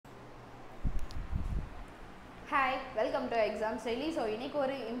Hi, welcome to Exams Daily. So, இன்னைக்கு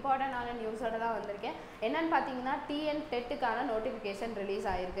ஒரு இம்பார்ட்டன்டான நியூஸோட தான் வந்திருக்கேன். என்னன்னு பார்த்தீங்கன்னா TNTRB நோட்டிஃபிகேஷன் ரிலீஸ்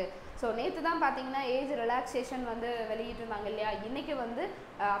ஆயிருக்கு. ஸோ நேற்று தான் பார்த்தீங்கன்னா ஏஜ் ரிலாக்ஸேஷன் வந்து வெளியிட்டிருந்தாங்க இல்லையா, இன்றைக்கி வந்து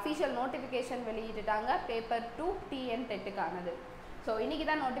official notification வெளியிட்டுட்டாங்க paper 2 TNTRB. So இன்றைக்கி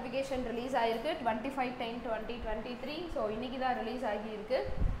தான் நோட்டிஃபிகேஷன் ரிலீஸ் ஆகிருக்கு 25/10/2023. ஸோ இன்றைக்கி தான் ரிலீஸ் ஆகியிருக்கு.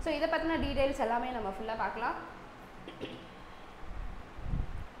 ஸோ இதை பற்றின டீட்டெயில்ஸ் எல்லாமே நம்ம ஃபுல்லாக பார்க்கலாம்.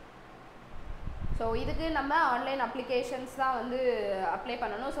 ஸோ இதுக்கு நம்ம ஆன்லைன் அப்ளிகேஷன்ஸ் தான் வந்து அப்ளை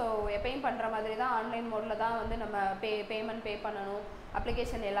பண்ணணும். ஸோ எப்பயும் பண்ணுற மாதிரி தான் ஆன்லைன் மோடில் தான் வந்து நம்ம பேமெண்ட் பே பண்ணணும்,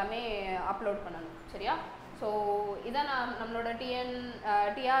 அப்ளிகேஷன் எல்லாமே அப்லோட் பண்ணணும். சரியா? ஸோ இதான் நம்மளோட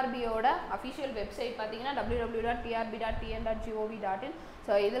TNTRBயோட அஃபிஷியல் வெப்சைட் பார்த்தீங்கன்னா www.trb.tn.gov.in.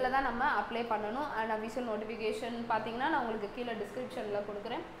 ஸோ இதில் தான் நம்ம அப்ளை பண்ணணும். அண்ட் அஃபிஷியல் நோட்டிஃபிகேஷன் பார்த்தீங்கன்னா நான் உங்களுக்கு கீழே டிஸ்கிரிப்ஷனில்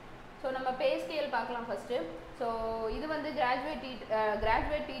கொடுக்குறேன். ஸோ நம்ம பே ஸ்கேல் பார்க்கலாம் ஃபஸ்ட்டு. ஸோ இது வந்து graduate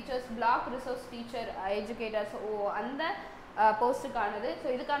teachers, black resource teacher, educators அந்த போஸ்ட்டுக்கானது. ஸோ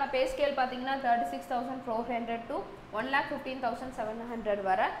இதுக்கான பே ஸ்கேல் பார்த்தீங்கன்னா 36,400 to 1,15,700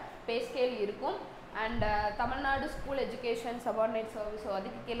 வர பே ஸ்கேல் இருக்கும். And Tamil Nadu school education subordinate service, so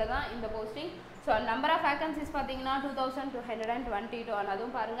அதுக்கு கீழே தான் இந்த posting. So number of vacancies பார்த்தீங்கன்னா 2,222. அண்ட்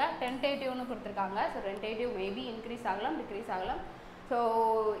அதுவும் பாருங்கள் டென்டேட்டிவ்னு கொடுத்துருக்காங்க. ஸோ டென்டேட்டிவ் மேபி இன்க்ரீஸ் ஆகலாம், டிக்ரீஸ் ஆகலாம். ஸோ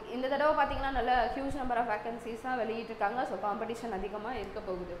இந்த தடவை பார்த்தீங்கன்னா நல்ல ஹியூஜ் நம்பர் ஆஃப் வேகன்சிஸ் தான் வெளியிட்டிருக்காங்க. ஸோ காம்படிஷன் அதிகமாக இருக்க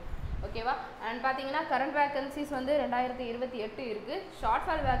போகுது. ஓகேவா? அண்ட் பார்த்தீங்கன்னா கரண்ட் வேகன்சிஸ் வந்து 2028 இருக்குது. ஷார்ட்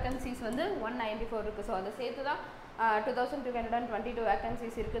ஃபால் வேகன்சிஸ் வந்து 194 இருக்குது. ஸோ அதை சேர்த்து தான் 2,222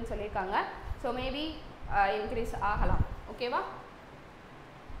 வேகன்சிஸ் இருக்குதுன்னு சொல்லியிருக்காங்க. ஸோ மேபி இன்க்ரீஸ் ஆகலாம். ஓகேவா?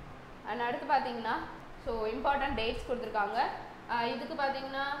 அண்ட் அடுத்து பார்த்தீங்கன்னா ஸோ இம்பார்ட்டன்ட் டேட்ஸ் கொடுத்துருக்காங்க. இதுக்கு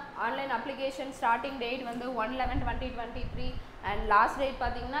பார்த்தீங்கன்னா ஆன்லைன் அப்ளிகேஷன் ஸ்டார்டிங் டேட் வந்து 1/11/2023 அண்ட் லாஸ்ட் டேட்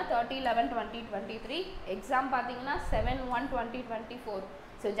பார்த்தீங்கன்னா 30/11/2023. எக்ஸாம் பார்த்தீங்கன்னா 7/1/2024.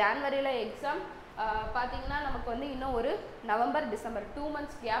 ஸோ ஜான்வரியில் எக்ஸாம் பார்த்தீங்கன்னா நமக்கு வந்து இன்னும் ஒரு நவம்பர் டிசம்பர் 2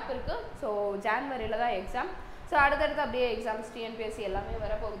 months கேப் இருக்குது. ஸோ ஜான்வரியில் தான் எக்ஸாம். ஸோ அடுத்தடுத்து அப்படியே எக்ஸாம்ஸ் டிஎன்பிஎஸ்சி எல்லாமே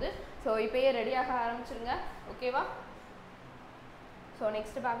வரப்போகுது. ஸோ இப்போயே ரெடியாக ஆரம்பிச்சிருங்க. ஓகேவா? ஸோ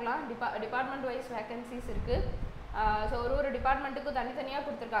நெக்ஸ்ட்டு பார்க்கலாம். டிபார்ட்மெண்ட் வைஸ் வேகன்சிஸ் இருக்குது. ஸோ ஒரு டிபார்ட்மெண்ட்டுக்கும் தனித்தனியாக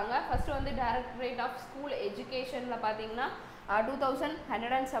கொடுத்துருக்காங்க. ஃபஸ்ட்டு வந்து டைரக்டரேட் ஆஃப் ஸ்கூல் எஜுகேஷனில் பார்த்தீங்கன்னா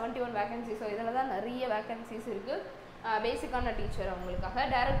 2,171 வேகன்சி. ஸோ இதில் தான் நிறைய வேகன்சிஸ் இருக்குது. பேசிக்கான டீச்சர் அவங்களுக்காக.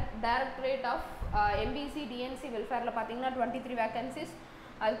 டைரக்டரேட் ஆஃப் எம்பிசி டிஎன்சி வெல்ஃபேரில் பார்த்தீங்கன்னா 23 வேகன்சிஸ்.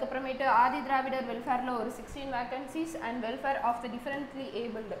 அதுக்கப்புறமேட்டு ஆதி திராவிடர் வெல்ஃபேரில் ஒரு 16 vacancies and welfare of the differently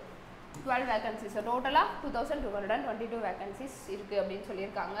abled 12 vacancies. So டோட்டலாக 2,222 வேகன்சிஸ் இருக்குது அப்படின்னு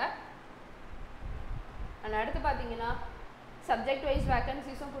சொல்லியிருக்காங்க. அண்ட் அடுத்து பார்த்தீங்கன்னா சப்ஜெக்ட் வைஸ்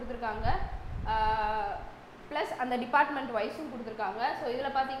வேகன்சிஸும் கொடுத்துருக்காங்க, ப்ளஸ் அந்த டிபார்ட்மெண்ட் வைஸும் கொடுத்துருக்காங்க. ஸோ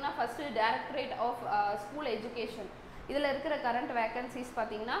இதில் பார்த்தீங்கன்னா first directorate of school education, இதில் இருக்கிற கரண்ட் வேகன்சிஸ்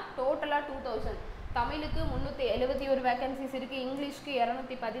பார்த்தீங்கன்னா டோட்டலாக 2,000. தமிழுக்கு 371 வேகன்சிஸ் இருக்குது, இங்கிலீஷ்க்கு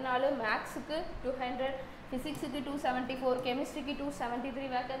 214, மேக்ஸுக்கு 200, ஃபிசிக்ஸுக்கு 274, கெமிஸ்ட்ரிக்கு 273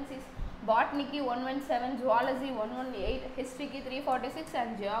 vacancies, பாட்னிக்கு 117, zoology 118, ஹிஸ்ட்ரிக்கு 346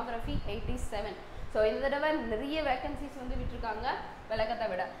 and geography 87. So இந்த தடவை நிறைய வேகன்சிஸ் வந்து விட்டுருக்காங்க விளக்கத்தை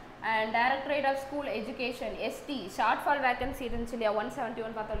விட. And directorate of school education ST short fall vacancy இருந்துச்சு இல்லையா,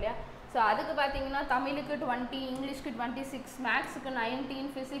 171 பார்த்தோம் இல்லையா. ஸோ அதுக்கு பார்த்தீங்கன்னா தமிழுக்கு 20, இங்கிலீஷ்க்கு 26, மேக்ஸுக்கு 19,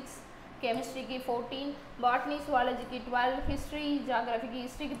 physics கெமிஸ்ட்ரிக்கு 14, botany சுவாலஜிக்கு 12, history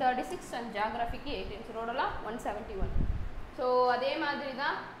ஹிஸ்ட்ரிக்கு 36 and ஜியாகிரஃபிக்கு 18. So டோட்டலாக 171. ஸோ அதே மாதிரி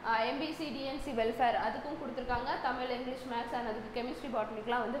தான் எம்பிசி டிஎன்சி வெல்ஃபேர் அதுக்கும் கொடுத்துருக்காங்க. தமிழ், இங்கிலீஷ், மேக்ஸ் அண்ட் அதுக்கு கெமிஸ்ட்ரி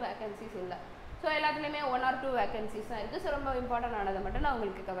பாட்னிக்கெலாம் வந்து வேகன்சிஸ் இல்லை. ஸோ எல்லாத்துலேயுமே 1 or 2 வேகன்சிஸ் தான் இருக்குது. ஸோ ரொம்ப இம்பார்ட்டன்ட் ஆனதை மட்டும் நான்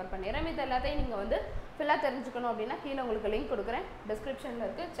உங்களுக்கு கவர் பண்ணிடுறேன். இது எல்லாத்தையும் நீங்கள் வந்து ஃபுல்லாக தெரிஞ்சுக்கணும் அப்படின்னா கீழே உங்களுக்கு லிங்க் கொடுக்குறேன், டிஸ்கிரிப்ஷனில்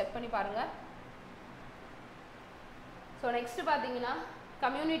இருக்குது, செக் பண்ணி பாருங்கள். ஸோ நெக்ஸ்ட்டு பார்த்தீங்கன்னா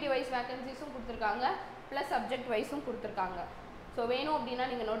கம்யூனிட்டி வைஸ் வேகன்சிஸும் கொடுத்துருக்காங்க, ப்ளஸ் சப்ஜெக்ட் வைஸும் கொடுத்துருக்காங்க. ஸோ வேணும் அப்படின்னா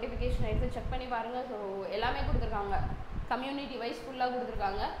நீங்கள் நோட்டிஃபிகேஷன் எடுத்து செக் பண்ணி பாருங்கள். ஸோ எல்லாமே கொடுத்துருக்காங்க, கம்யூனிட்டி வைஸ் ஃபுல்லாக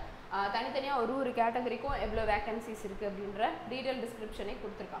கொடுத்துருக்காங்க. தனித்தனியாக ஒரு கேட்டகரிக்கும் எவ்வளோ வேகன்சிஸ் இருக்குது அப்படின்ற டீட்டெயில் டிஸ்கிரிப்ஷனே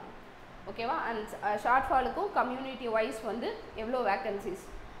கொடுத்துருக்காங்க. ஓகேவா? அண்ட் ஷார்ட் ஃபாலுக்கும் கம்யூனிட்டி வைஸ் வந்து எவ்வளோ வேகன்சிஸ்,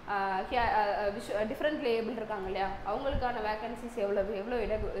 டிஃப்ரெண்ட் லேபிள் இருக்காங்க இல்லையா, அவங்களுக்கான வேகன்சிஸ் எவ்வளோ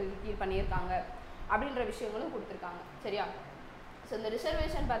இடஒதுக்கீடு பண்ணியிருக்காங்க அப்படின்ற விஷயங்களும் கொடுத்துருக்காங்க. சரியா? ஸோ இந்த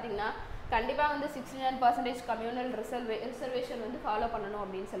ரிசர்வேஷன் பார்த்திங்கன்னா கண்டிப்பாக வந்து 69% கம்யூனல் ரிசர்வேஷன் வந்து ஃபாலோ பண்ணணும்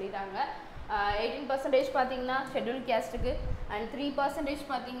அப்படின்னு சொல்லிட்டாங்க. 18% பார்த்திங்கன்னா ஷெட்யூல் கேஸ்ட்டுக்கு அண்ட் 3%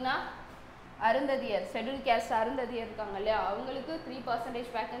 பார்த்திங்கன்னா அருந்ததியர், ஷெட்யூல் கேஸ்ட் அருந்ததியர் இருக்காங்க இல்லையா, அவங்களுக்கு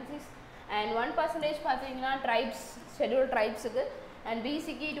 3% வேகன்சிஸ் அண்ட் 1% பார்த்தீங்கன்னா ட்ரைப்ஸ், ஷெட்யூல் ட்ரைப்ஸுக்கு அண்ட்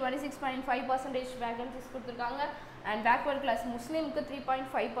பிசிக்கு 26.5% வேகன்சிஸ் கொடுத்துருக்காங்க. And backward class முஸ்லீமுக்கு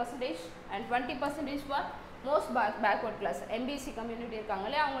 3.5% and 20% for most backward class MBC community இருக்காங்க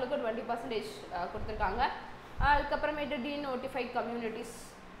இல்லையா, அவங்களுக்கு 20% கொடுத்துருக்காங்க. அதுக்கப்புறமேட்டு denotified communities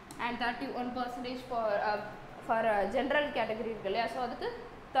and 31% for general category இருக்கு இல்லையா, ஸோ அதுக்கு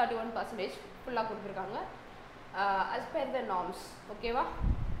 31% ஃபுல்லாக கொடுத்துருக்காங்க as per the norms. ஓகேவா?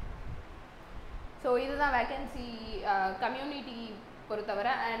 ஸோ இதுதான் வேக்கன்சி கம்யூனிட்டி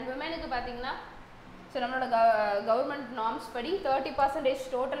பொறுத்தவரை. அண்ட் விமெனுக்கு பார்த்தீங்கன்னா ஸோ நம்மளோட கவர்மெண்ட் நார்ம்ஸ் படி 30%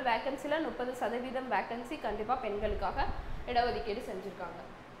 டோட்டல் வேக்கன்சியில் 30% வேக்கன்சி கண்டிப்பாக பெண்களுக்காக இடஒதுக்கீடு செஞ்சுருக்காங்க.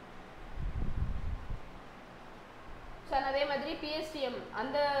 ஸோ அதே மாதிரி பிஎஸ்டிஎம்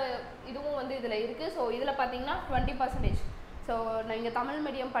அந்த இதுவும் வந்து இதில் இருக்குது. ஸோ இதில் பார்த்தீங்கன்னா 20%. ஸோ நீங்கள் தமிழ்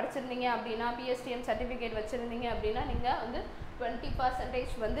மீடியம் படிச்சிருந்தீங்க அப்படின்னா, பிஎஸ்டிஎம் சர்டிஃபிகேட் வச்சுருந்தீங்க அப்படின்னா நீங்கள் வந்து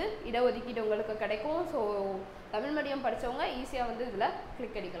 20% வந்து இடஒதுக்கீடு உங்களுக்கு கிடைக்கும். ஸோ தமிழ் மீடியம் படித்தவங்க ஈஸியாக வந்து இதில்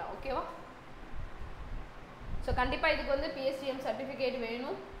கிளிக் அடிக்கலாம். ஓகேவா? ஸோ கண்டிப்பாக இதுக்கு வந்து பிஎஸ்டிஎம் சர்டிஃபிகேட்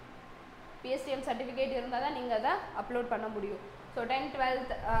வேணும். பிஎஸ்டிஎம் சர்டிஃபிகேட் இருந்தால் தான் நீங்கள் அதை அப்லோட் பண்ண முடியும். So 10th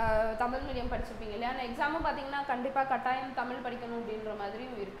 12th Tamil medium படிச்சிருப்பீங்க இல்லையா, அந்த எக்ஸாமும் பார்த்தீங்கன்னா கண்டிப்பாக கட்டாயம் தமிழ் படிக்கணும் அப்படின்ற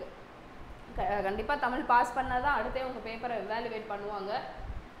மாதிரியும் இருக்குது. கண்டிப்பாக தமிழ் பாஸ் பண்ணால் தான் அடுத்தே உங்கள் பேப்பரை எவாலுவேட் பண்ணுவாங்க.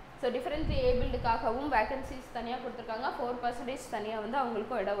 ஸோ டிஃப்ரெண்ட் ஏபிள்டுக்காகவும் வேக்கன்சிஸ் தனியாக கொடுத்துருக்காங்க. 4% தனியாக வந்து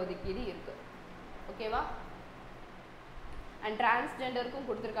அவங்களுக்கும் இடஒதுக்கீடு இருக்குது. ஓகேவா? அண்ட் டிரான்ஸ்ஜெண்டருக்கும்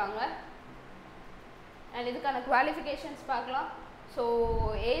கொடுத்துருக்காங்க. அண்ட் இதுக்கான குவாலிஃபிகேஷன்ஸ் பார்க்கலாம். So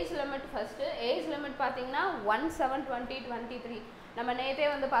age limit first. Age limit பார்த்தீங்கன்னா 1/7/2023. நம்ம நேற்றே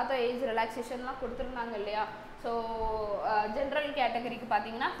வந்து பார்த்தோம் ஏஜ் ரிலாக்ஸேஷன்லாம் கொடுத்துருந்தாங்க இல்லையா. ஸோ ஜென்ரல் கேட்டகரிக்கு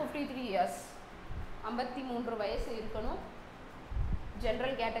பார்த்தீங்கன்னா 53 இயர்ஸ், 53 வயசு இருக்கணும்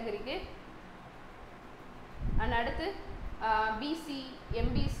ஜென்ரல் கேட்டகரிக்கு. அண்ட் அடுத்து பிசி,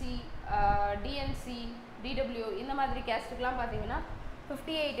 எம்பிசி, டிஎன்சி, டிடபிள்யூ இந்த மாதிரி கேஸ்ட்டுக்கெலாம் பார்த்தீங்கன்னா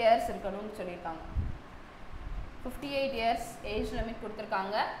 58 இயர்ஸ் இருக்கணும்னு சொல்லியிருக்காங்க. 58 இயர்ஸ் ஏஜ் லிமிட்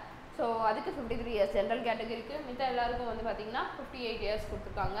கொடுத்துருக்காங்க. ஸோ அதுக்கு 53 இயர்ஸ் ஜென்ரல் கேட்டகரிக்கு. மித்த எல்லாருக்கும் வந்து பார்த்திங்கன்னா 58 இயர்ஸ்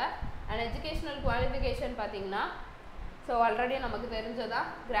கொடுத்துருக்காங்க. அண்ட் எஜுகேஷ்னல் குவாலிஃபிகேஷன் பார்த்திங்கன்னா ஸோ ஆல்ரெடி நமக்கு தெரிஞ்சதான்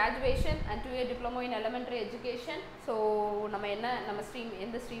graduation and 2 year diploma in elementary education. So நம்ம ஸ்ட்ரீம்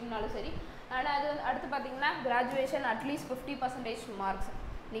எந்த ஸ்ட்ரீம்னாலும் சரி. அண்ட் அது அடுத்து பார்த்திங்கன்னா கிராஜுவேஷன் அட்லீஸ்ட் 50% மார்க்ஸ்.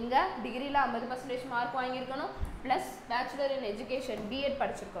 நீங்கள் டிகிரியில் 50% mark வாங்கியிருக்கணும். Plus bachelor in education BEd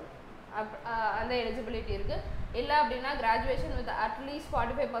படிச்சிருக்கணும். அந்த எலிஜிபிலிட்டி இருக்குது. இல்லை அப்படின்னா கிராஜுவேஷன் வித் அட்லீஸ்ட்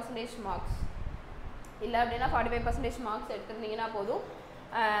 45% மார்க்ஸ். இல்லை அப்படின்னா 45% மார்க்ஸ் எடுத்துருந்தீங்கன்னா போதும்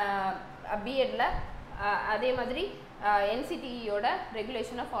பிஎட்டில். அதே மாதிரி என்சிடிஇயோட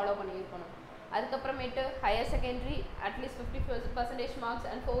ரெகுலேஷனை ஃபாலோ பண்ணியிருக்கணும். அதுக்கப்புறமேட்டு higher secondary at least 50% marks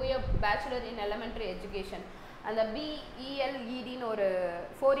and 4 year bachelor in elementary education. அந்த பிஇஎல்இடின்னு ஒரு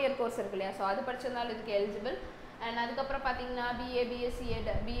 4 year கோர்ஸ் இருக்கு இல்லையா, ஸோ அது படிச்சிருந்தாலும் இதுக்கு எலிஜிபிள். அண்ட் அதுக்கப்புறம் பார்த்தீங்கன்னா பிஏ, பிஎஸ்சி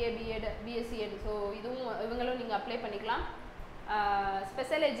எட், பிஏ, பிஎட், பிஎஸ்சி எட். ஸோ இவங்களும் நீங்கள் அப்ளை பண்ணிக்கலாம்.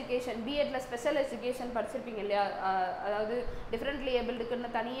 ஸ்பெஷல் எஜுகேஷன், பிஎட்டில் ஸ்பெஷல் எஜுகேஷன் படிச்சிருப்பீங்க இல்லையா, அதாவது டிஃப்ரெண்ட்லி ஏபிள்டுக்குன்னு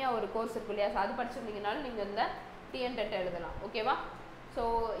தனியாக ஒரு கோர்ஸ் இருக்கு இல்லையா, ஸோ அது படிச்சிருந்தீங்கனாலும் நீங்கள் இந்த TNTRB எழுதலாம். ஓகேவா? ஸோ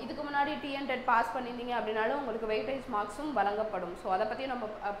இதுக்கு முன்னாடி TNTRB பாஸ் பண்ணியிருந்தீங்க அப்படின்னாலும் உங்களுக்கு வெயிட்டேஜ் மார்க்ஸும் வழங்கப்படும். ஸோ அதை பற்றி நம்ம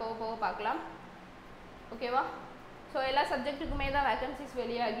போக போக பார்க்கலாம். ஓகேவா? ஸோ எல்லா சப்ஜெக்ட்டுக்குமே தான் வேக்கன்சிஸ்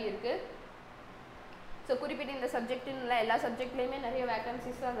வெளியாகி இருக்குது. ஸோ குறிப்பிட்ட இந்த சப்ஜெக்ட்டுன்னு இல்லை, எல்லா சப்ஜெக்ட்லேயுமே நிறைய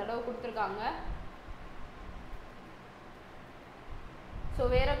வேக்கன்சிஸ் அந்த அளவு கொடுத்துருக்காங்க. ஸோ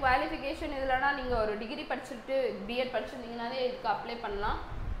வேறு குவாலிஃபிகேஷன் இதில்னா நீங்கள் ஒரு டிகிரி படிச்சுட்டு பிஎட் படிச்சிருந்தீங்கனாலே இதுக்கு அப்ளை பண்ணலாம்.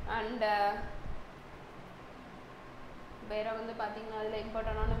 அண்ட் வேறு வந்து பார்த்திங்கன்னா அதில்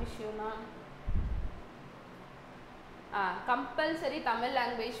இம்பார்ட்டண்டான விஷயம்னா compulsory Tamil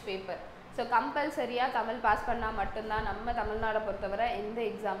language paper. So கம்பல்சரியாக தமிழ் பாஸ் பண்ணால் மட்டும்தான் நம்ம தமிழ்நாடை பொறுத்தவரை எந்த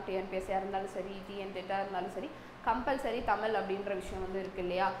எக்ஸாம் டிஎன்பிஎஸ்சியாக இருந்தாலும் சரி, TNTRB இருந்தாலும் சரி, கம்பல்சரி தமிழ் அப்படின்ற விஷயம் வந்து இருக்குது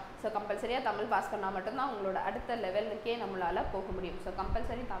இல்லையா. ஸோ கம்பல்சரியாக தமிழ் பாஸ் பண்ணால் மட்டும்தான் உங்களோட அடுத்த லெவலுக்கே நம்மளால் போக முடியும். ஸோ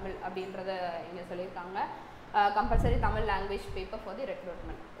கம்பல்சரி தமிழ் அப்படின்றத இங்கே சொல்லியிருக்காங்க. Compulsory Tamil language paper for the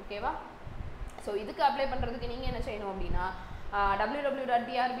recruitment. ஓகேவா? ஸோ இதுக்கு அப்ளை பண்ணுறதுக்கு நீங்கள் என்ன செய்யணும் அப்படின்னா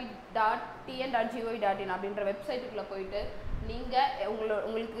www.trb.tn.gov.in அப்படின்ற வெப்சைட்டுக்குள்ளே போயிட்டு நீங்கள்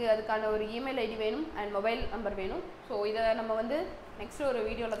உங்களுக்கு அதுக்கான ஒரு இமெயில் ஐடி வேணும் அண்ட் மொபைல் நம்பர் வேணும். ஸோ இதை நம்ம வந்து நெக்ஸ்ட் ஒரு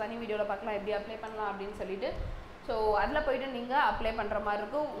வீடியோவில் தனி வீடியோவில் பார்க்கலாம் எப்படி அப்ளை பண்ணலாம் அப்படின்னு சொல்லிட்டு. ஸோ அதில் போய்ட்டு நீங்கள் அப்ளை பண்ணுற மாதிரி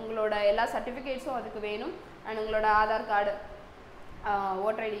இருக்கும். உங்களோட எல்லா சர்டிஃபிகேட்ஸும் அதுக்கு வேணும். அண்ட் உங்களோட Aadhaar card,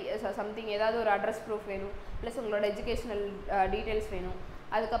 voter ID, something ஏதாவது ஒரு அட்ரஸ் ப்ரூஃப் வேணும். ப்ளஸ் உங்களோட எஜுகேஷ்னல் டீட்டெயில்ஸ் வேணும்.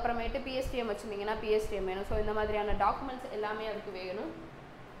 அதுக்கப்புறமேட்டு பிஎஸ்டிஎம் வச்சுருந்தீங்கன்னா பிஎஸ்டிஎம் வேணும். ஸோ இந்த மாதிரியான டாக்குமெண்ட்ஸ் எல்லாமே அதுக்கு வேணும்.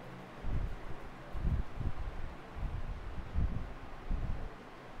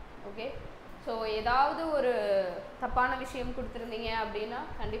 ஓகே? ஸோ ஏதாவது ஒரு தப்பான விஷயம் கொடுத்துருந்தீங்க அப்படின்னா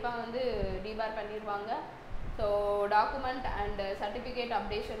கண்டிப்பாக வந்து டிபார் பண்ணிடுவாங்க. So document and certificate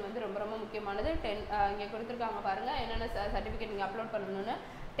updation வந்து ரொம்ப ரொம்ப முக்கியமானது. இங்கே கொடுத்துருக்காங்க பாருங்கள் என்னென்ன சர்டிஃபிகேட் நீங்கள் அப்லோட் பண்ணணுன்னு.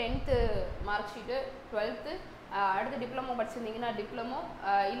 10th மார்க் ஷீட்டு, 12th அடுத்து டிப்ளமோ படிச்சிருந்தீங்கன்னா டிப்ளமோ,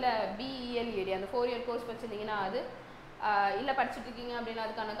 இல்லை பிஇஎல்இடி அந்த 4 இயர் கோர்ஸ் படிச்சிருந்தீங்கன்னா அது, இல்லை படிச்சுட்டு இருக்கீங்க அப்படின்னா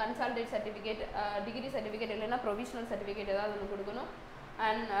அதுக்கான கன்சால்டேட் சர்டிஃபிகேட், டிகிரி சர்டிஃபிகேட் இல்லைன்னா ப்ரொவிஷனல் சர்டிஃபிகேட் ஏதாவது ஒன்று கொடுக்கணும்.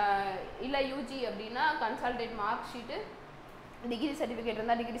 அண்ட் இல்லை யூஜி அப்படின்னா consolidated mark sheet, degree certificate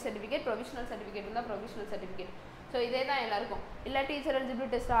இருந்தால் டிகிரி சர்டிஃபிகேட், ப்ரொவிஷனல் சர்டிஃபிகேட் இருந்தால் ப்ரொவிஷனல் சர்டிஃபிகேட். ஸோ இதே தான் எல்லாருக்கும். இல்லை teacher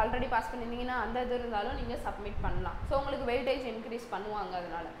eligibility test already pass பண்ணியிருந்தீங்கன்னா அந்த இது இருந்தாலும் நீங்கள் சப்மிட் பண்ணலாம். ஸோ உங்களுக்கு வெயிட்டேஜ் இன்க்ரீஸ் பண்ணுவாங்க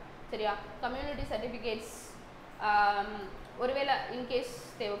அதனால். சரியா? கம்யூனிட்டி சர்டிஃபிகேட்ஸ் ஒருவேளை இன்கேஸ்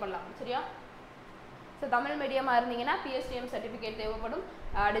தேவைப்படலாம். சரியா? ஸோ தமிழ் மீடியமாக இருந்தீங்கன்னா பிஎஸ்டிஎம் சர்டிஃபிகேட் தேவைப்படும்.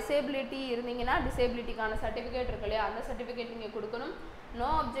 டிசேபிலிட்டி இருந்தீங்கன்னா டிசேபிலிட்டிக்கான சர்டிஃபிகேட் இருக்கு இல்லையா, அந்த சர்டிஃபிகேட் நீங்கள் கொடுக்கணும். நோ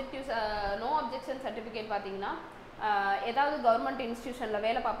அப்ஜெக்ஷன் சர்டிஃபிகேட் பார்த்தீங்கன்னா ஏதாவது கவர்மெண்ட் இன்ஸ்டியூஷனில்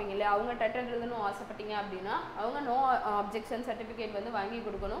வேலை பார்ப்பீங்க இல்லையா, அவங்க டெட் எழுதணும் ஆசைப்பட்டீங்க அப்படின்னா அவங்க நோ அப்ஜெக்ஷன் சர்டிஃபிகேட் வந்து வாங்கி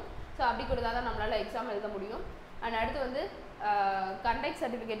கொடுக்கணும். ஸோ அப்படி கொடுத்தா தான் நம்மளால் எக்ஸாம் எழுத முடியும். அண்ட் அடுத்து வந்து கண்டக்ட்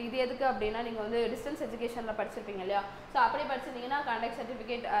சர்டிஃபிகேட். இது எதுக்கு அப்படின்னா நீங்கள் வந்து டிஸ்டன்ஸ் எஜுகேஷனில் படிச்சிருப்பீங்க இல்லையா, ஸோ அப்படி படிச்சிருந்தீங்கன்னா கண்டக்ட்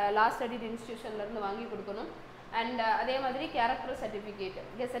சர்டிஃபிகேட் லாஸ்ட் ஸ்டடிட் இன்ஸ்டியூஷன்லேருந்து வாங்கி கொடுக்கணும். அண்ட் அதே மாதிரி கேரக்டர் சர்டிஃபிகேட்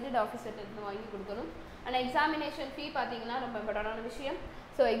கெசட்டட் ஆஃபீஸர்லேருந்து வாங்கி கொடுக்கணும். அண்ட் எக்ஸாமினேஷன் ஃபீ பார்த்தீங்கன்னா ரொம்ப இம்பார்ட்டண்டான விஷயம்.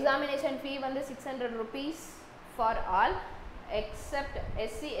 ஸோ எக்ஸாமினேஷன் ஃபீ வந்து 600 rupees for all accept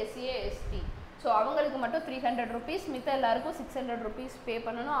SC, SCA, ST. So அவங்களுக்கு மட்டும் 300 rupees, மித்த எல்லாருக்கும் 600 rupees பே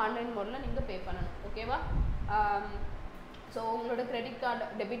பண்ணணும். ஆன்லைன் மோடில் நீங்கள் பே பண்ணணும். ஓகேவா? ஸோ உங்களோட credit card,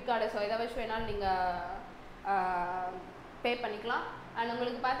 debit card, so எதை வச்சு வேணாலும் நீங்கள் பே பண்ணிக்கலாம். அண்ட்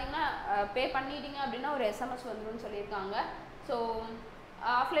உங்களுக்கு பார்த்தீங்கன்னா பே பண்ணிட்டீங்க அப்படின்னா ஒரு எஸ்எம்எஸ் வந்துடும் சொல்லியிருக்காங்க. ஸோ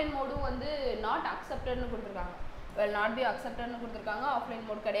ஆஃப்லைன் மோடும் வந்து நாட் அக்செப்டட்னு கொடுத்துருக்காங்க. வெல் நாட் பி அக்செப்டட்னு கொடுத்துருக்காங்க. ஆஃப்லைன்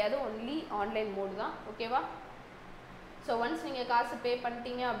மோட் கிடையாது, ஒன்லி ஆன்லைன் மோடு தான். ஓகேவா? ஸோ ஒன்ஸ் நீங்கள் காசு பே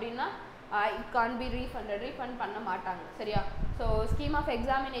பண்ணிட்டீங்க அப்படின்னா இட் கான் பி ரீஃபண்ட் பண்ண மாட்டாங்க. சரியா? ஸோ ஸ்கீம் ஆஃப்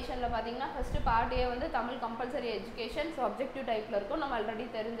எக்ஸாமினேஷனில் பார்த்தீங்கன்னா ஃபஸ்ட்டு பார்ட் ஏ வந்து Tamil compulsory education. So objective டைப்பில் இருக்கும், நம்ம ஆல்ரெடி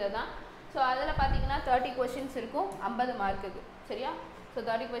தெரிஞ்சது தான். ஸோ அதில் பார்த்தீங்கன்னா 30 questions இருக்கும் 50 மார்க்குக்கு. சரியா? ஸோ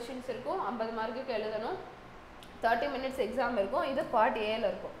 30 questions இருக்கும் 50 மார்க்குக்கு எழுதணும். 30 minutes எக்ஸாம் இருக்கும். இது பார்ட் ஏல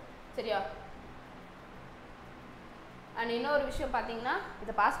இருக்கும். சரியா? அண்ட் இன்னொரு விஷயம் பார்த்தீங்கன்னா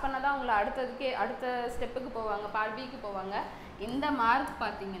இதை பாஸ் பண்ணால் தான் உங்களை அடுத்த ஸ்டெப்புக்கு போவாங்க, பார்ட் பிக்கு போவாங்க. இந்த மார்க்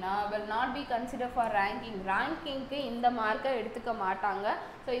பார்த்தீங்கன்னா will not be considered for ரேங்கிங்க்கு இந்த மார்க்கை எடுத்துக்க மாட்டாங்க.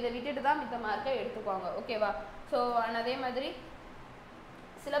 ஸோ இதை விட்டுட்டு தான் மித்த மார்க்கை எடுத்துக்குவாங்க. ஓகேவா? ஸோ அதே மாதிரி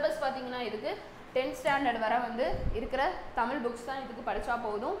சிலபஸ் பார்த்தீங்கன்னா இதுக்கு 10th standard வரை வந்து இருக்கிற தமிழ் புக்ஸ் தான் இதுக்கு படித்தா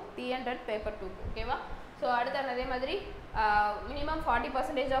போதும். TNTRB paper 2. ஓகேவா? ஸோ அடுத்து அதே மாதிரி மினிமம்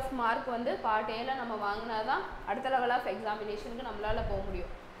 40% ஆஃப் மார்க் வந்து பார்ட் ஏல நம்ம வாங்கினா தான் அடுத்த லெவல் ஆஃப் எக்ஸாமினேஷனுக்கு நம்மளால் போக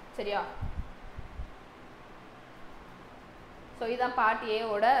முடியும். சரியா? ஸோ இதுதான் பார்ட்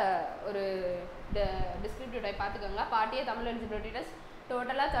ஏவோட ஒரு டிஸ்கிரிப்டிவ் டைப் பார்த்துக்கோங்க. Part A Tamil eligibility test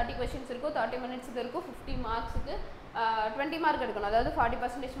டோட்டலாக 30 questions இருக்கும். 30 minutes இருக்கும். 50 மார்க்ஸுக்கு 20 மார்க் எடுக்கணும். அதாவது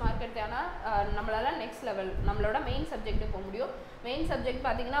 40% மார்க் எடுத்தாங்கன்னா நம்மளால் நெக்ஸ்ட் லெவல் நம்மளோட மெயின் சப்ஜெக்ட்டுக்கு போக முடியும். மெயின் சப்ஜெக்ட்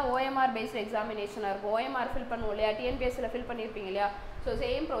பார்த்தீங்கன்னா ஓஎம்ஆர் பேஸ்ட் எக்ஸாமினேஷனாக இருக்கும். ஓஎம்ஆர் ஃபில் பண்ணுவோம் இல்லையா, டிஎன்பிஎஸ்சியில் ஃபில் பண்ணியிருப்பீங்க இல்லையா, ஸோ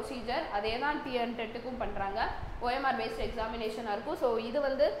சேம் ப்ரொசீஜர் அதே தான் TNTRBக்கும் பண்ணுறாங்க. ஓஎம்ஆர் பேஸ்ட் எக்ஸாமினேஷனாக இருக்கும். ஸோ இது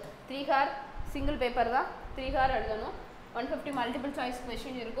வந்து 3 hour சிங்கிள் பேப்பர் தான், 3 hour எழுதணும். 150 மல்டிபிள் சாய்ஸ்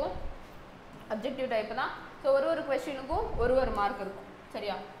கொஷின் இருக்கும். அப்ஜெக்டிவ் டைப் தான். ஸோ ஒரு கொஷினுக்கும் ஒரு மார்க் இருக்கும்.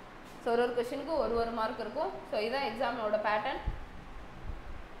 சரியா? ஸோ ஒரு கொஷினுக்கு ஒரு மார்க் இருக்கும். ஸோ இதுதான் எக்ஸாமோட பேட்டர்ன்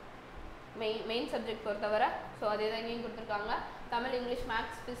மெயின் சப்ஜெக்ட் பொறுத்தவரை. ஸோ அதே தான் இங்கேயும் கொடுத்துருக்காங்க. Tamil, English,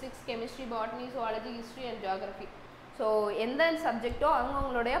 maths, physics, chemistry, botany, zoology, history and geography. So எந்த சப்ஜெக்டோ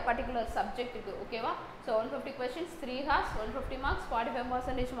அவங்கவுங்களுடைய பர்டிகுலர் சப்ஜெக்ட்டுக்கு. ஓகேவா? So 150 questions 3 hours 150 marks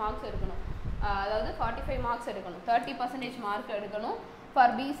 45% marks எடுக்கணும். அதாவது 45 மார்க்ஸ் எடுக்கணும். 30% மார்க் எடுக்கணும்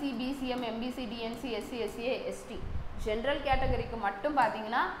for PC, BCM, MBC, DNC, SC, SCA, ST. General கேட்டகரிக்கு மட்டும்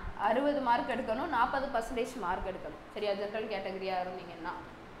பார்த்தீங்கன்னா 60 மார்க் எடுக்கணும். 40% மார்க் எடுக்கணும். சரியா? ஜென்ரல் கேட்டகரியாக இருந்தீங்கன்னா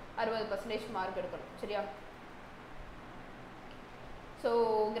 60% மார்க் எடுக்கணும். சரியா? ஸோ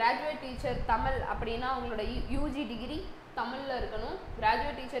கிராஜுவேட் டீச்சர் தமிழ் அப்படின்னா உங்களோட யூஜி டிகிரி தமிழில் இருக்கணும்.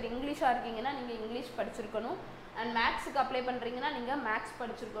 கிராஜுவேட் டீச்சர் இங்கிலீஷாக இருக்கீங்கன்னா நீங்கள் இங்கிலீஷ் படிச்சிருக்கணும். அண்ட் மேக்ஸுக்கு அப்ளை பண்ணுறீங்கன்னா நீங்கள் மேக்ஸ்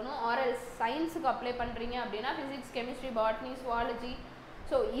படிச்சிருக்கணும். ஆர்எல்ஸ் சயின்ஸுக்கு அப்ளை பண்ணுறீங்க அப்படின்னா physics, chemistry, botany, zoology.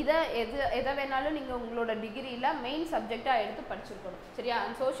 So எதை வேணாலும் நீங்கள் உங்களோட டிகிரியில் மெயின் சப்ஜெக்டாக எடுத்து படிச்சிருக்கணும். சரியா?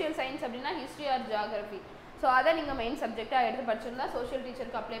 அண்ட் சோஷியல் சயின்ஸ் அப்படின்னா ஹிஸ்ட்ரி ஆர் ஜியாகிரஃபி. ஸோ அதை நீங்கள் மெயின் சப்ஜெக்டாக எடுத்து படிச்சிருந்தா சோஷியல்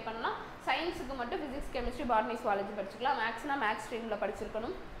டீச்சருக்கு அப்ளை பண்ணலாம். சயின்ஸுக்கு மட்டும் physics, chemistry, botany, zoology படிச்சிக்கலாம். மேக்ஸ்னா maths ஸ்ட்ரீமில்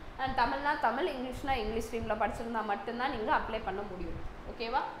படிச்சிருக்கணும். அண்ட் தமிழ்னா தமிழ், இங்கிலீஷ்னா இங்கிலீஷ் ஸ்ட்ரீமில் படிச்சிருந்தா மட்டும்தான் நீங்கள் அப்ளை பண்ண முடியும்.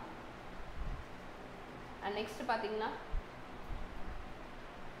 ஓகேவா? அண்ட் நெக்ஸ்ட் பார்த்தீங்கன்னா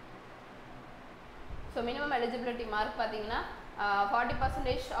ஸோ மினிமம் எலிஜிபிலிட்டி மார்க் பார்த்தீங்கன்னா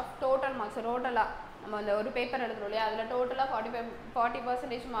 40% ஆஃப் டோட்டல் மார்க்ஸ். டோட்டலாக நம்ம அந்த ஒரு பேப்பர் எடுக்கிறோம் இல்லையா, அதில் டோட்டலாக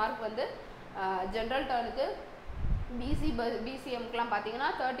 40% மார்க் வந்து ஜென்ரல் டர்னுக்கு, பிசிஎம்க்குலாம் பார்த்தீங்கன்னா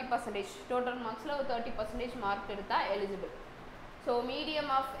 30% டோட்டல் மார்க்ஸில் ஒரு 30% மார்க் எடுத்தால் eligible. So medium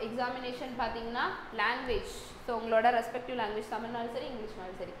of examination பார்த்தீங்கன்னா லாங்குவேஜ். ஸோ உங்களோட ரெஸ்பெக்டிவ் லாங்குவேஜ் தமிழ்னாலும் சரி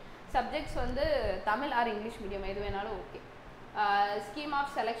இங்கிலீஷ்னாலும் சரி. சப்ஜெக்ட்ஸ் வந்து தமிழ் ஆர் இங்கிலீஷ் மீடியம் எது வேணாலும் ஓகே. ஸ்கீம்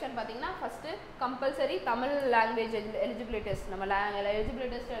ஆஃப் செலெக்ஷன் பார்த்தீங்கன்னா first compulsory Tamil language eligibility test. நம்ம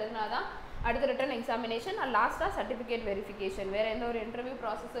எலிஜிபிலிட்டி டெஸ்ட் எழுதினா தான் அடுத்த ரிட்டன் எக்ஸாமினேஷன் அண்ட் லாஸ்ட்டாக சர்டிஃபிகேட் வெரிஃபிகேஷன். வேறு எந்த ஒரு இன்டர்வியூ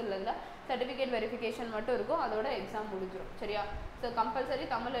ப்ராசஸும் இல்லைங்க, சர்டிஃபிகேட் வெரிஃபிகேஷன் மட்டும் இருக்கும், அதோட எக்ஸாம் முடிஞ்சிடும். சரியா? ஸோ கம்பல்சரி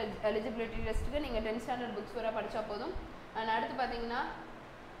தமிழ் எலிஜிபிலிட்டி டெஸ்ட்டுக்கு நீங்கள் 10th ஸ்டாண்டர்ட் புக்ஸ் வரை படித்தா போதும். அண்ட் அடுத்து பார்த்தீங்கன்னா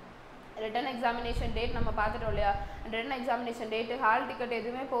ரிட்டன் எக்ஸாமினேஷன் டேட் நம்ம பார்த்துட்டோம் இல்லையா? Return examination date hall ticket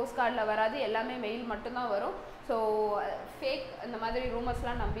எதுவுமே போஸ்ட் கார்டில் வராது, எல்லாமே மெயில் மட்டும்தான் வரும். ஸோ ஃபேக் இந்த மாதிரி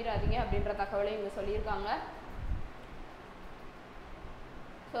ரூமர்ஸ்லாம் நம்பிடாதீங்க அப்படின்ற தகவலை இங்கே சொல்லியிருக்காங்க.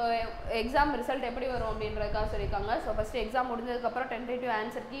 ஸோ எக்ஸாம் ரிசல்ட் எப்படி வரும் அப்படின்றதுக்காக சொல்லியிருக்காங்க. ஸோ ஃபஸ்ட்டு எக்ஸாம் முடிஞ்சதுக்கப்புறம் டென்டேட்டிவ்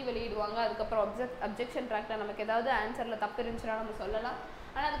ஆன்சர் கீ வெளியிடுவாங்க. அதுக்கப்புறம் அப்ஜெக்ஷன் ட்ராக்டில் நமக்கு ஏதாவது ஆன்சரில் தப்பு இருந்துச்சுன்னா நம்ம சொல்லலாம்.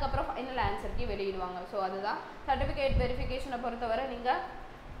 ஆனால் அதுக்கப்புறம் ஃபைனல் ஆன்சர் கீ வெளியிடுவாங்க. ஸோ அதுதான் சர்டிஃபிகேட் வெரிஃபிகேஷனை பொறுத்தவரை நீங்கள்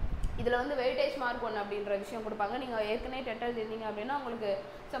இதில் வந்து வெயிட்டேஜ் மார்க் ஒன்று அப்படின்ற விஷயம் கொடுப்பாங்க. நீங்கள் ஏற்கனவே டெட் எழுதிருந்தீங்க அப்படின்னா உங்களுக்கு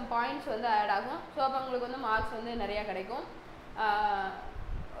சம் பாயிண்ட்ஸ் வந்து ஆட் ஆகும். ஸோ அப்போ உங்களுக்கு வந்து மார்க்ஸ் வந்து நிறையா கிடைக்கும்.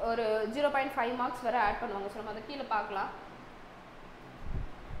 ஒரு 0.5 மார்க்ஸ் வரை ஆட் பண்ணுவாங்க. ஸோ நம்ம அதை கீழே பார்க்கலாம்.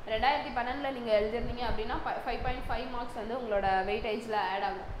 2012 நீங்கள் எழுதிருந்தீங்க அப்படின்னா 5.5 மார்க்ஸ் வந்து உங்களோட வெயிட்டேஜில் ஆட்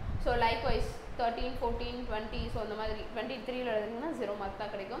ஆகும். ஸோ லைக்வைஸ் 13, 14, 20 ஸோ அந்த மாதிரி 23ல் எழுதிங்கன்னா 0 மார்க்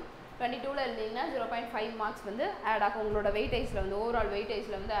தான் கிடைக்கும். 22ல் எழுதிங்கன்னா 0.5 மார்க்ஸ் வந்து ஆட் ஆகும். உங்களோட வெயிட்டேஜில் வந்து ஓவரால்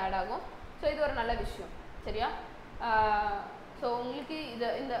வெயிட்டேஜில் வந்து ஆட் ஆகும். ஸோ இது ஒரு நல்ல விஷயம். சரியா? ஸோ உங்களுக்கு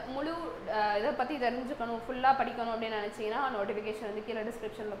இந்த முழு இதை பற்றி தெரிஞ்சுக்கணும், ஃபுல்லாக படிக்கணும் அப்படின்னு நினச்சிங்கன்னா நோட்டிஃபிகேஷன் வந்து கீழே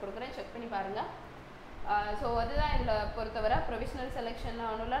டிஸ்கிரிப்ஷனில் கொடுக்குறேன், செக் பண்ணி பாருங்கள். ஸோ அதுதான் இதில் பொறுத்தவரை ப்ரொவிஷ்னல் செலெக்ஷன்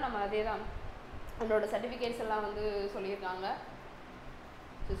ஒன்றும் நம்ம அதே தான் நம்மளோட சர்டிஃபிகேட்ஸ் எல்லாம் வந்து சொல்லியிருக்காங்க.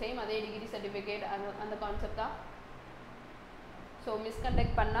 ஸோ சேம் அதே டிகிரி சர்டிஃபிகேட் அந்த கான்செப்ட் தான். ஸோ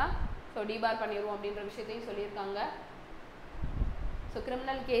மிஸ்கண்டக்ட் பண்ணால் ஸோ டிபார் பண்ணிடுவோம் அப்படின்ற விஷயத்தையும் சொல்லியிருக்காங்க. ஸோ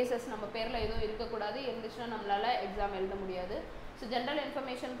கிரிமினல் கேசஸ் நம்ம பேரில் எதுவும் இருக்கக்கூடாது, இருந்துச்சுன்னா நம்மளால் எக்ஸாம் எழுத முடியாது. ஸோ ஜென்ரல்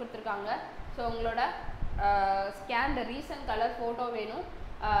இன்ஃபர்மேஷன் கொடுத்துருக்காங்க. ஸோ உங்களோட ஸ்கேன்டு ரீசன்ட் கலர் ஃபோட்டோ வேணும்,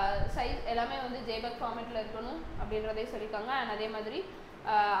 சைஸ் எல்லாமே வந்து ஜேபக் ஃபார்மேட்டில் இருக்கணும் அப்படின்றதே சொல்லியிருக்காங்க. அண்ட் அதே மாதிரி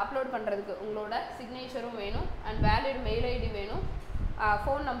அப்லோட் பண்ணுறதுக்கு உங்களோட சிக்னேச்சரும் வேணும் அண்ட் வேலிட் மெயில் ஐடி வேணும்,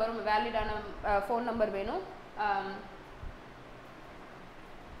 ஃபோன் நம்பரும் வேலிடான ஃபோன் நம்பர் வேணும்.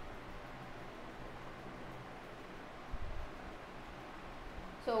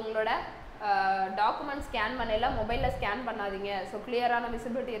 ஸோ உங்களோட டாக்குமெண்ட் ஸ்கேன் பண்ணலாம், மொபைலில் ஸ்கேன் பண்ணாதீங்க. ஸோ கிளியரான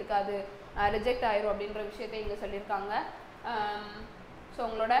விசிபிலிட்டி இருக்காது, ரிஜெக்ட் ஆயிரும் அப்படின்ற விஷயத்தை இங்கே சொல்லியிருக்காங்க. ஸோ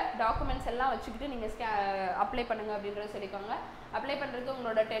உங்களோட டாக்குமெண்ட்ஸ் எல்லாம் வச்சுக்கிட்டு நீங்கள் அப்ளை பண்ணுங்கள் அப்படின்றத சொல்லியிருக்காங்க. அப்ளை பண்ணுறதுக்கு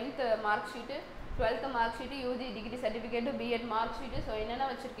உங்களோட 10th mark sheet, 12th mark sheet, UG degree certificate, BEd mark sheet, so என்னென்ன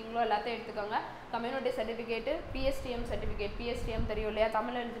வச்சுருக்கீங்களோ எல்லாத்தையும் எடுத்துக்கோங்க. Community certificate, PSTM certificate, PSTM தெரியும் இல்லையா,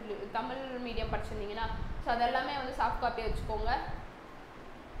 தமிழ் மீடியம் படிச்சிருந்தீங்கன்னா ஸோ அதெல்லாமே வந்து சாஃப்ட் காப்பி வச்சுக்கோங்க.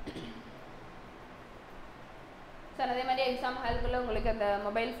 ஸோ அதே மாதிரி எக்ஸாம் ஹாலுக்குள்ளே உங்களுக்கு அந்த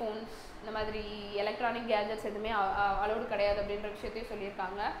மொபைல் ஃபோன்ஸ் இந்த மாதிரி எலக்ட்ரானிக் கேஜெட்ஸ் எதுவுமே அலோடு கிடையாது அப்படின்ற விஷயத்தையும்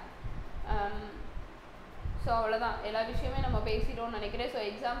சொல்லியிருக்காங்க. ஸோ அவ்வளோதான், எல்லா விஷயமே நம்ம பேசிட்டோம்னு நினைக்கிறேன். ஸோ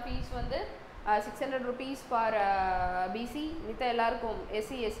எக்ஸாம் ஃபீஸ் வந்து 600 rupees ஃபார் பிசி, மித்த எல்லாருக்கும்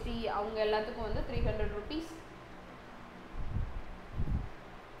எஸ்சி எஸ்டி அவங்க எல்லாத்துக்கும் வந்து 300 rupees.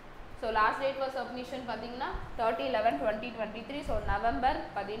 So last date for submission பார்த்தீங்கன்னா 30/11/2023. ஸோ நவம்பர்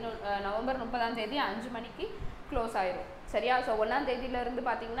 30 5 மணிக்கு க்ளோஸ் ஆயிரும். சரியா? ஸோ 1ஆம் தேதியிலேருந்து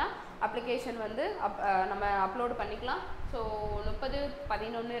பார்த்தீங்கன்னா அப்ளிகேஷன் வந்து நம்ம அப்லோடு பண்ணிக்கலாம். ஸோ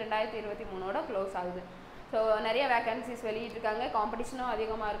 30/11/2023 க்ளோஸ் ஆகுது. ஸோ நிறைய வேகன்சிஸ் வெளியிட்டிருக்காங்க, காம்படிஷனும்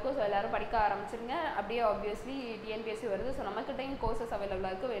அதிகமாக இருக்கும். ஸோ எல்லோரும் படிக்க ஆரம்பிச்சிருங்க. அப்படியே ஆப்வியஸ்லி டிஎன்பிஎஸ்சி வருது. ஸோ நம்மக்கிட்டையும் கோர்சஸ்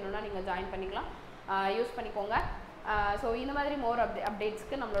அவைலபிளாக இருக்குது, வேணும்னா நீங்கள் ஜாயின் பண்ணிக்கலாம், யூஸ் பண்ணிக்கோங்க. ஸோ இந்த மாதிரி மோர்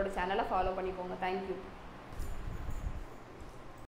அப்டேட்ஸ்க்கு நம்மளோட சேனலை ஃபாலோ பண்ணிக்கோங்க. தேங்க்யூ.